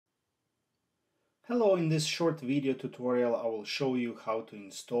Hello, in this short video tutorial I will show you how to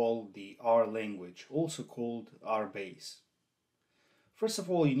install the R language, also called RBase. First of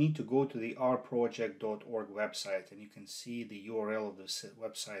all, you need to go to the rproject.org website and you can see the URL of this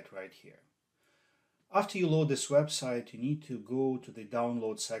website right here. After you load this website, you need to go to the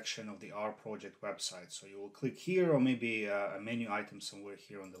download section of the R project website. So you will click here or maybe a menu item somewhere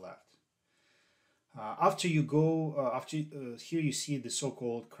here on the left. After you go, here you see the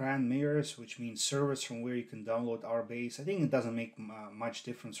so-called CRAN mirrors, which means servers from where you can download RBase. I think it doesn't make much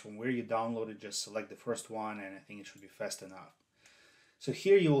difference from where you download it, just select the first one and I think it should be fast enough. So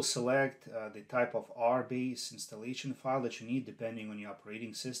here you will select the type of RBase installation file that you need depending on your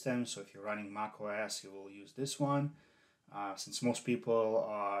operating system. So if you're running macOS, you will use this one. Since most people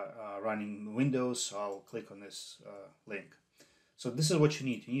are running Windows, so I'll click on this link. So this is what you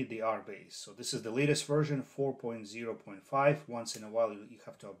need. You need the RBase. So this is the latest version, 4.0.5. Once in a while, you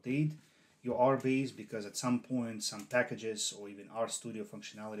have to update your RBase because at some point, some packages or even RStudio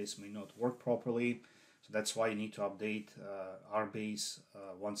functionalities may not work properly. So that's why you need to update RBase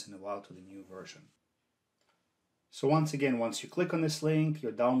once in a while to the new version. So once again, once you click on this link,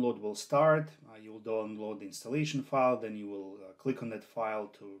 your download will start. You will download the installation file. Then you will click on that file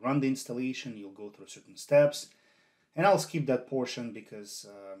to run the installation. You'll go through certain steps. And I'll skip that portion because,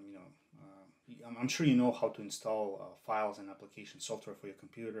 I'm sure you know how to install files and application software for your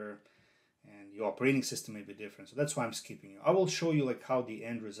computer, and your operating system may be different. So that's why I'm skipping it. I will show you how the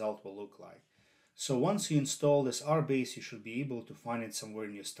end result will look like. So once you install this RBase, you should be able to find it somewhere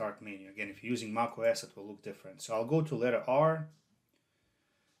in your start menu. Again, if you're using macOS, it will look different. So I'll go to letter R,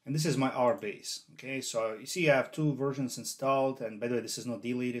 and this is my RBase. Okay, so you see I have two versions installed, and by the way, this is not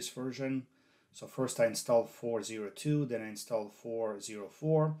the latest version. So first I installed 4.0.2, then I installed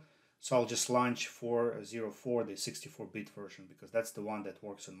 4.0.4. So I'll just launch 4.0.4, the 64-bit version, because that's the one that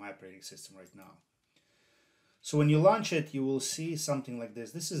works on my operating system right now. So when you launch it, you will see something like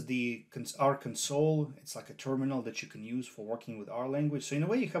this. This is the R console. It's like a terminal that you can use for working with R language. So in a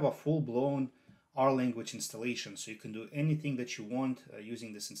way, you have a full-blown R language installation. So you can do anything that you want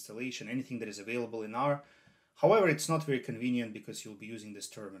using this installation, anything that is available in R. However, it's not very convenient because you'll be using this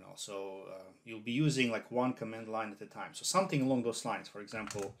terminal. So you'll be using one command line at a time. So something along those lines. For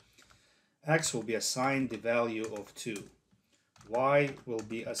example, X will be assigned the value of 2. Y will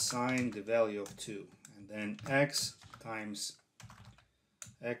be assigned the value of 2. And then X times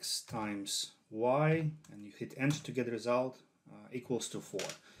Y, and you hit enter to get the result, equals to 4.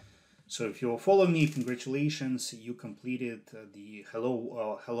 So if you follow me, congratulations, you completed the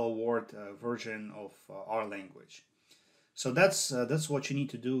Hello World version of R language. So that's what you need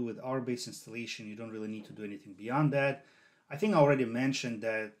to do with RBase installation. You don't really need to do anything beyond that. I think I already mentioned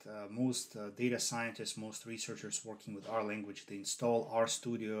that most data scientists, most researchers working with R language, they install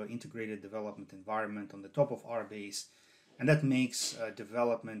RStudio integrated development environment on the top of RBase, and that makes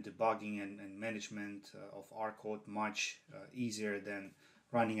development, debugging, and management of R code much easier than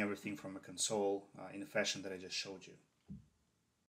running everything from a console in the fashion that I just showed you.